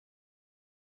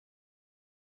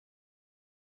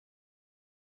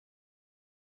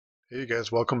Hey you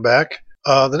guys, welcome back.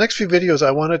 The next few videos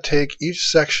I want to take each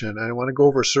section and I want to go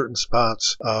over certain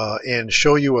spots and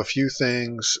show you a few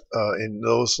things in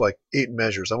those like 8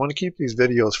 measures. I want to keep these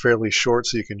videos fairly short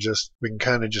so we can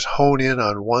kind of just hone in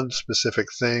on one specific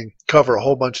thing, cover a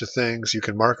whole bunch of things. You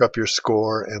can mark up your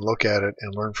score and look at it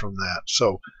and learn from that.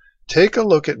 So take a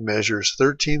look at measures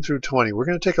 13 through 20. We're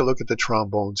going to take a look at the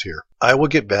trombones here. I will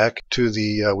get back to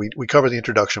the, we covered the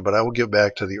introduction, but I will get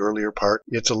back to the earlier part.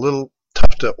 It's a little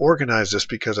tough to organize this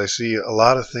because I see a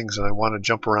lot of things and I want to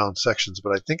jump around sections,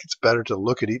 but I think it's better to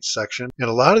look at each section. And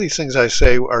a lot of these things I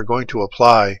say are going to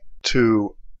apply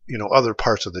to, other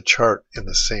parts of the chart in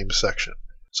the same section.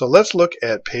 So let's look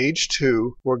at page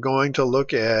 2. We're going to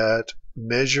look at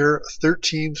measure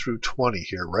 13 through 20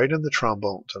 here, right in the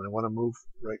trombones. And I want to move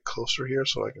right closer here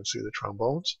so I can see the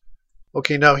trombones.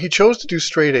 Okay, now he chose to do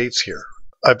straight 8s here.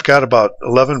 I've got about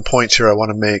 11 points here I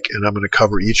want to make, and I'm going to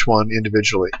cover each one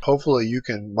individually. Hopefully you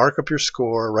can mark up your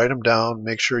score, write them down,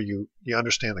 make sure you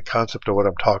understand the concept of what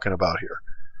I'm talking about here.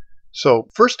 So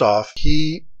first off,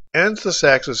 he ends the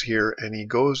saxes here and he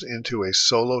goes into a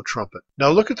solo trumpet.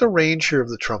 Now look at the range here of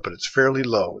the trumpet. It's fairly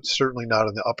low. It's certainly not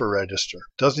in the upper register.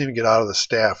 Doesn't even get out of the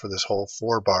staff for this whole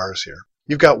 4 bars here.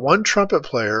 You've got one trumpet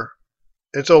player.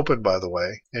 It's open, by the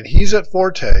way, and he's at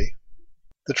forte.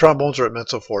 The trombones are at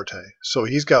mezzo forte. So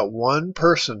he's got one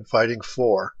person fighting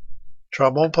 4.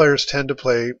 Trombone players tend to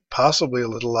play possibly a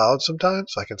little loud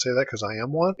sometimes. I can say that because I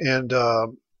am one. And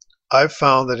I've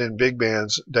found that in big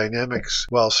bands, dynamics,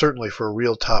 well, certainly for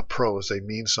real top pros, they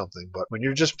mean something. But when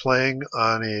you're just playing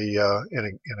on in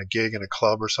a gig in a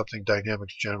club or something,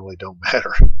 dynamics generally don't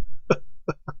matter.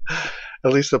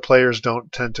 At least the players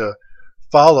don't tend to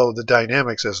follow the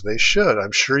dynamics as they should.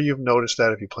 I'm sure you've noticed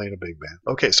that if you play in a big band.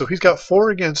 Okay, so he's got 4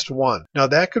 against 1. Now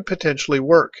that could potentially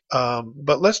work,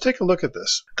 but let's take a look at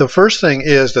this. The first thing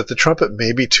is that the trumpet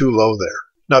may be too low there.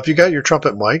 Now if you got your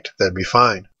trumpet mic'd, that'd be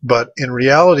fine. But in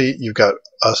reality, you've got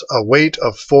a weight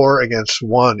of 4 against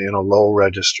 1 in a low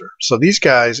register. So these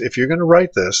guys, if you're going to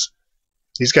write this,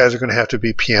 these guys are going to have to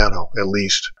be piano at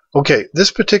least. Okay, this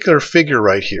particular figure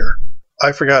right here,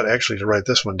 I forgot actually to write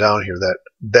this one down here.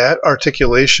 That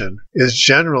articulation is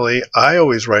generally, I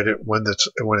always write it when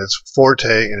it's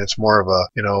forte and it's more of a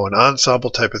an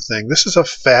ensemble type of thing. This is a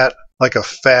fat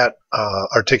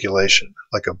articulation,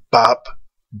 like a bop,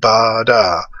 ba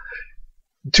da.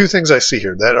 2 things I see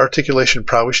here. That articulation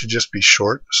probably should just be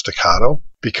short, staccato,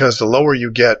 because the lower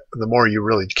you get, the more you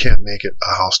really can't make it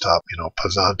a house top.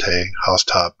 Pesante, house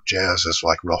top, jazz is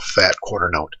like real fat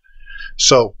quarter note.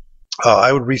 So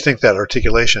I would rethink that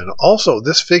articulation. Also,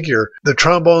 this figure, the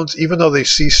trombones, even though they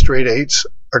see straight 8s,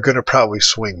 are going to probably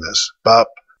swing this. Bop,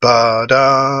 ba,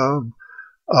 dum.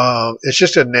 It's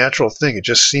just a natural thing. It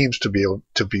just seems to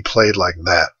be played like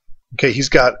that. Okay, he's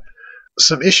got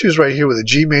some issues right here with a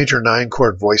G major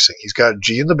 9-chord voicing. He's got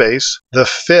G in the bass, the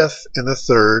 5th in the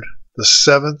 3rd, the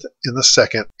 7th in the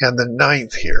 2nd, and the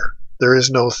 9th here. There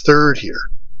is no 3rd here.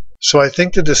 So I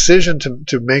think the decision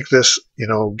to make this,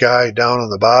 guy down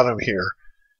on the bottom here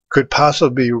could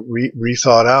possibly be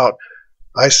rethought out.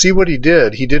 I see what he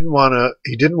did. He didn't want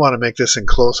to make this in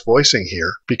close voicing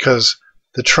here because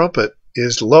the trumpet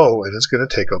is low and it's going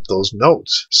to take up those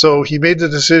notes. So he made the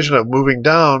decision of moving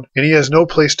down, and he has no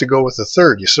place to go with the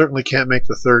 3rd. You certainly can't make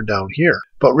the 3rd down here.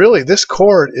 But really, this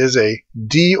chord is a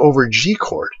D over G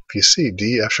chord. If you see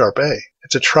D, F sharp A,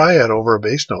 it's a triad over a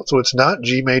bass note. So it's not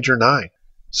G major 9.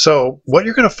 So what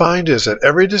you're going to find is that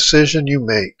every decision you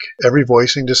make, every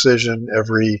voicing decision,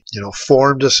 every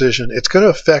form decision, it's going to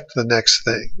affect the next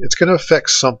thing. It's going to affect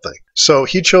something. So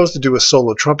he chose to do a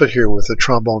solo trumpet here with a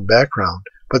trombone background.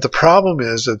 But the problem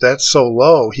is that that's so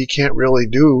low, he can't really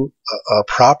do a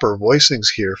proper voicings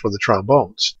here for the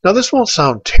trombones. Now this won't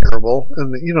sound terrible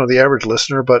in the average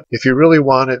listener, but if you really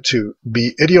want it to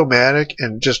be idiomatic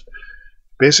and just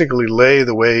basically lay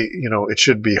the way it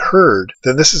should be heard,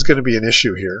 then this is going to be an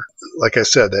issue here. Like I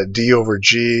said, that D over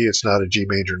G, it's not a G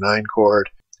major 9 chord,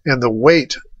 and the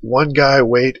weight, one guy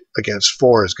weight against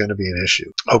 4 is going to be an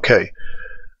issue. Okay,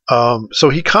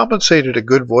 so he compensated a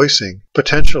good voicing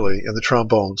potentially in the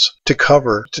trombones to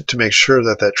cover to make sure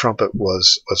that trumpet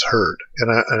was heard,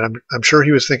 and I'm sure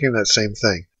he was thinking that same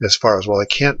thing as far as, well, I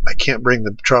can't bring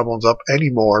the trombones up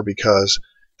anymore because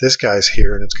this guy's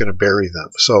here and it's going to bury them.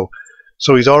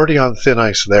 So he's already on thin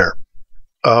ice there.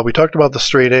 We talked about the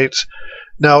straight 8s.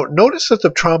 Now notice that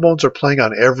the trombones are playing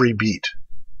on every beat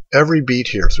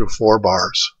here through 4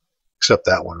 bars, except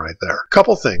that one right there.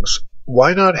 Couple things.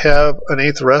 Why not have an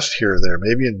 8th rest here or there,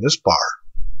 maybe in this bar?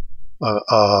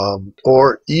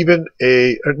 Or even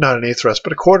not an 8th rest,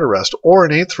 but a quarter rest, or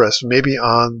an 8th rest maybe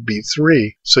on beat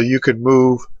 3, so you could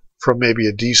move from maybe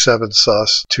a D7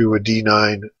 sus to a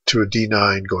D9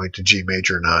 going to G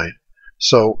major 9.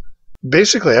 So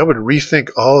basically I would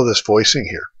rethink all of this voicing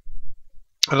here.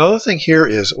 Another thing here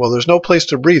is, well, there's no place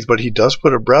to breathe, but he does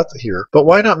put a breath here. But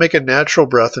why not make a natural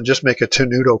breath and just make a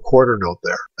tenuto quarter note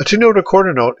there? A tenuto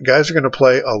quarter note, guys are going to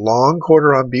play a long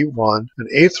quarter on beat 1, an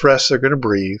 8th rest they're going to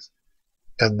breathe,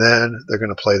 and then they're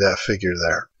going to play that figure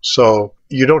there. So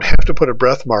you don't have to put a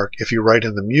breath mark if you write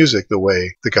in the music the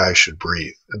way the guys should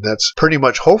breathe. And that's pretty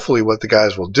much hopefully what the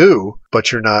guys will do,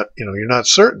 but you're not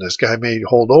certain. This guy may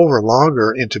hold over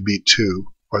longer into beat 2.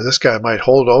 Or this guy might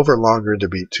hold over longer into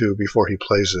beat 2 before he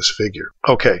plays this figure.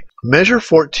 Okay, measure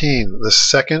 14, the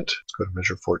second, let's go to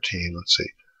measure 14, let's see.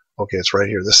 Okay, it's right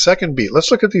here. The second beat, let's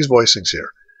look at these voicings here.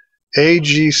 A,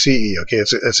 G, C, E. Okay,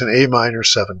 it's an A minor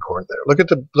 7 chord there.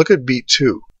 Look at beat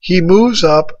 2. He moves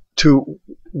up to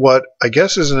what I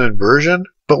guess is an inversion,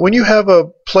 but when you have a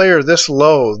player this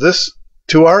low,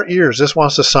 to our ears, this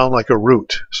wants to sound like a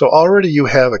root. So already you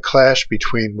have a clash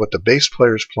between what the bass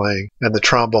player is playing and the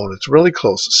trombone. It's really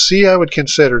close. C I would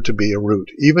consider to be a root.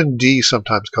 Even D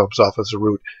sometimes comes off as a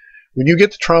root. When you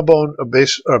get the trombone, a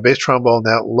bass trombone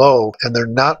that low, and they're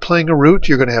not playing a root,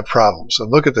 you're going to have problems. And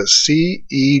look at this, C,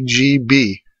 E, G,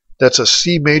 B. That's a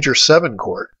C major 7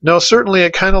 chord. Now, certainly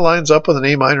it kind of lines up with an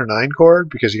A minor 9 chord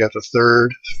because you got the 3rd,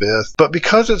 5th. But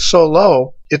because it's so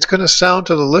low, it's going to sound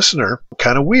to the listener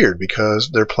kind of weird because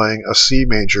they're playing a C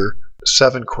major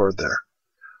 7 chord there.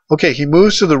 Okay, he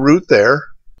moves to the root there.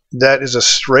 That is a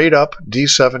straight up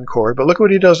D7 chord. But look what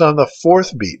he does on the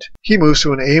 4th beat. He moves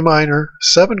to an A minor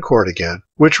 7 chord again,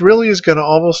 which really is going to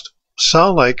almost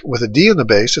sound like, with a D in the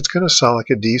bass, it's going to sound like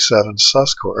a D7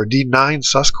 sus chord or D9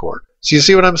 sus chord. So you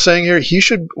see what I'm saying here?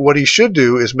 What he should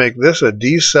do is make this a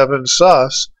D7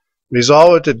 sus,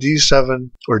 resolve it to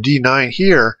D7 or D9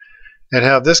 here, and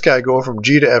have this guy go from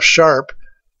G to F sharp,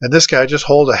 and this guy just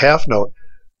hold a half note.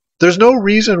 There's no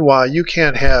reason why you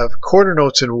can't have quarter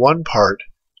notes in one part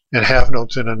and half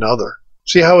notes in another.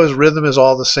 See how his rhythm is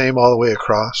all the same all the way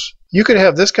across? You could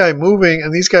have this guy moving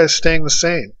and these guys staying the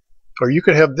same. Or you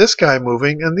could have this guy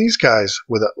moving and these guys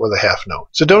with a half note.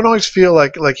 So don't always feel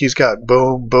like he's got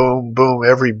boom, boom, boom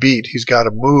every beat. He's got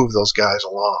to move those guys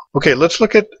along. Okay, let's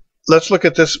look at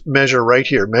this measure right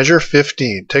here. Measure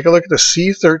 15. Take a look at the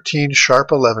C13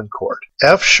 sharp 11 chord.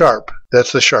 F sharp,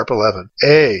 that's the sharp 11.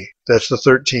 A, that's the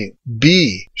 13th.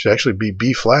 B should actually be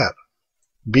B flat.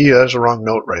 B, that's the wrong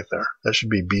note right there. That should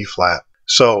be B flat.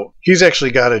 So he's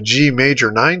actually got a G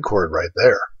major 9 chord right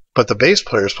there. But the bass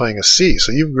player is playing a C,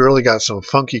 so you've really got some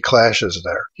funky clashes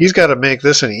there. He's got to make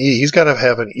this an E. He's got to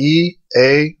have an E,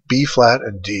 A, B flat,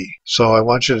 and D. So I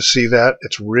want you to see that.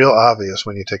 It's real obvious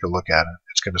when you take a look at it.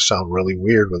 It's going to sound really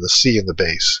weird with a C in the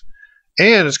bass.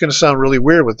 And it's going to sound really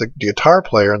weird with the guitar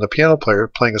player and the piano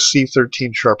player playing a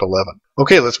C13 sharp 11.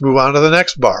 Okay, let's move on to the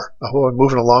next bar. I'm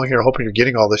moving along here, hoping you're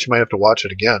getting all this. You might have to watch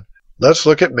it again. Let's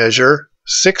look at measure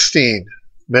 16.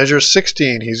 Measure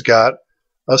 16, he's got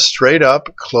a straight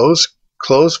up close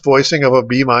voicing of a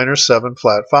B minor 7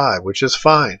 flat 5, which is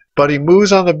fine. But he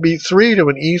moves on the beat 3 to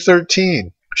an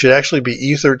E13. Should actually be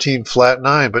E13 flat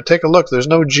 9, but take a look, there's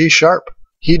no G sharp.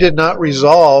 He did not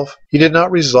resolve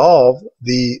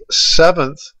the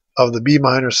 7th of the B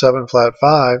minor 7 flat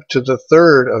 5 to the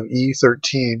 3rd of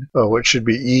E13, which should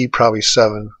be E probably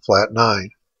 7 flat 9.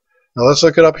 Now let's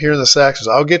look it up here in the saxes.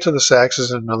 I'll get to the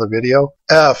saxes in another video.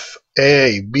 F,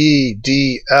 A, B,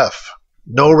 D, F.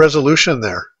 No resolution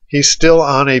there. He's still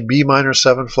on a B minor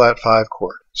 7 flat 5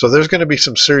 chord. So there's going to be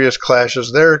some serious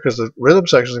clashes there because the rhythm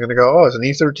section is going to go, oh, it's an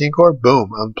E13 chord?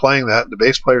 Boom, I'm playing that. The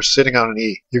bass player's sitting on an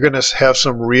E. You're going to have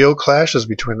some real clashes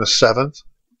between the 7th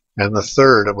and the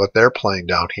 3rd of what they're playing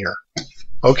down here.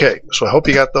 Okay, so I hope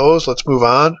you got those. Let's move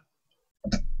on.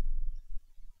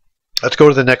 Let's go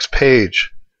to the next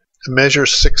page. Measure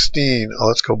 16. Oh,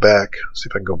 let's go back. See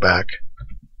if I can go back.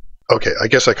 Okay, I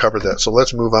guess I covered that. So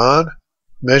let's move on.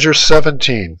 Measure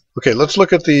 17. Okay, let's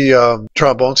look at the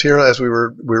trombones here as we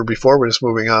were before. We're just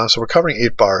moving on. So we're covering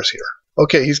 8 bars here.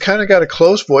 Okay, he's kind of got a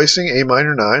close voicing, A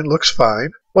minor 9. Looks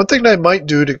fine. One thing that I might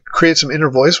do to create some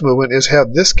inner voice movement is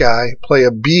have this guy play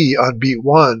a B on beat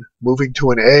 1, moving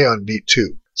to an A on beat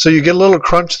 2. So you get a little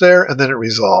crunch there, and then it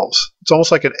resolves. It's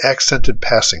almost like an accented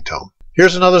passing tone.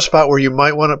 Here's another spot where you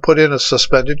might want to put in a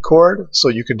suspended chord, so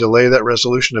you can delay that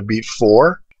resolution to beat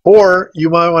 4. Or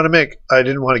you might want to make, I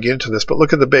didn't want to get into this, but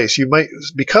look at the bass. You might,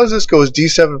 because this goes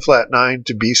D7 flat 9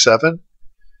 to B7,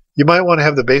 you might want to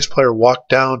have the bass player walk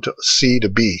down to C to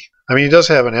B. I mean, he does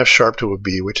have an F sharp to a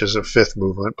B, which is a 5th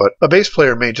movement, but a bass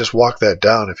player may just walk that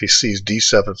down if he sees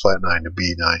D7 flat 9 to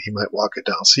B9. He might walk it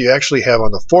down. So you actually have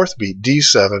on the 4th beat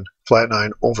D7 flat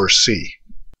 9 over C.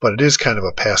 but it is kind of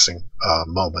a passing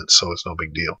moment, so it's no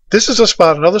big deal. This is a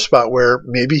spot, another spot where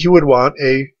maybe he would want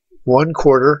a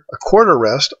quarter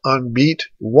rest on beat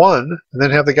 1, and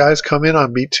then have the guys come in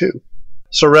on beat 2.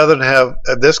 So rather than have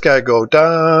this guy go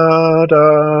da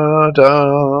da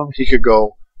da, he could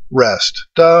go rest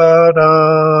da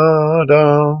da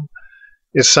da.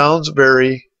 It sounds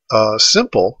very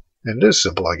simple. And it is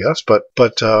simple, I guess, but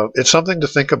it's something to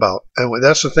think about. And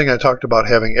that's the thing I talked about,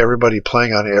 having everybody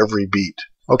playing on every beat.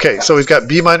 Okay, so he's got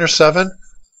B minor 7.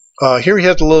 Here he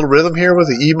has a little rhythm here with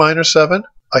the E minor 7.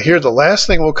 Here, the last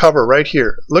thing we'll cover right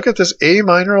here. Look at this A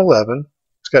minor 11.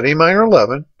 He's got A minor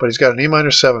 11, but he's got an E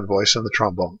minor 7 voice in the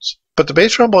trombones. But the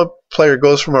bass trombone player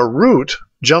goes from a root,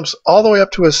 jumps all the way up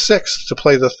to a 6th to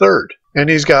play the 3rd. And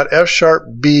he's got F sharp,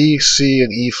 B, C,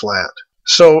 and E flat.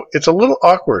 So it's a little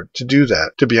awkward to do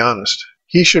that, to be honest.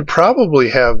 He should probably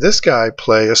have this guy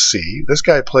play a C, this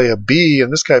guy play a B,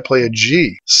 and this guy play a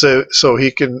G. So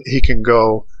he can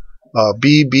go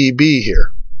B, B, B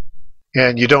here.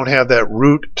 And you don't have that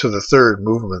root to the 3rd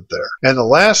movement there. And the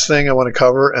last thing I want to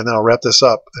cover, and then I'll wrap this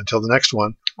up until the next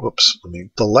one. Whoops.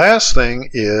 The last thing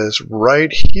is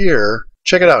right here.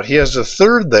 Check it out. He has the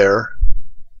 3rd there,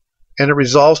 and it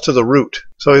resolves to the root.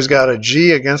 So he's got a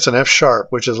G against an F sharp,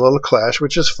 which is a little clash,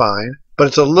 which is fine. But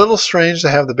it's a little strange to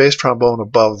have the bass trombone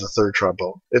above the 3rd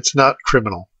trombone. It's not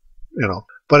criminal, you know.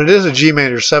 But it is a G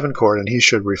major 7 chord, and he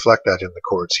should reflect that in the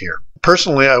chords here.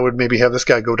 Personally, I would maybe have this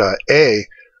guy go to A.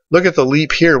 Look at the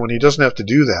leap here when he doesn't have to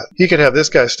do that. He could have this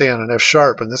guy stay on an F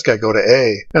sharp and this guy go to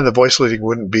A, and the voice leading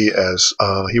wouldn't be as,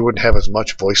 he wouldn't have as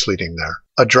much voice leading there.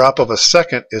 A drop of a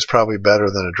 2nd is probably better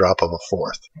than a drop of a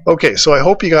 4th. Okay, so I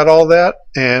hope you got all that,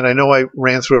 and I know I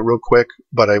ran through it real quick,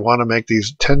 but I want to make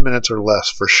these 10 minutes or less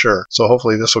for sure. So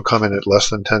hopefully this will come in at less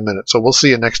than 10 minutes. So we'll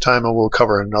see you next time, and we'll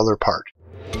cover another part.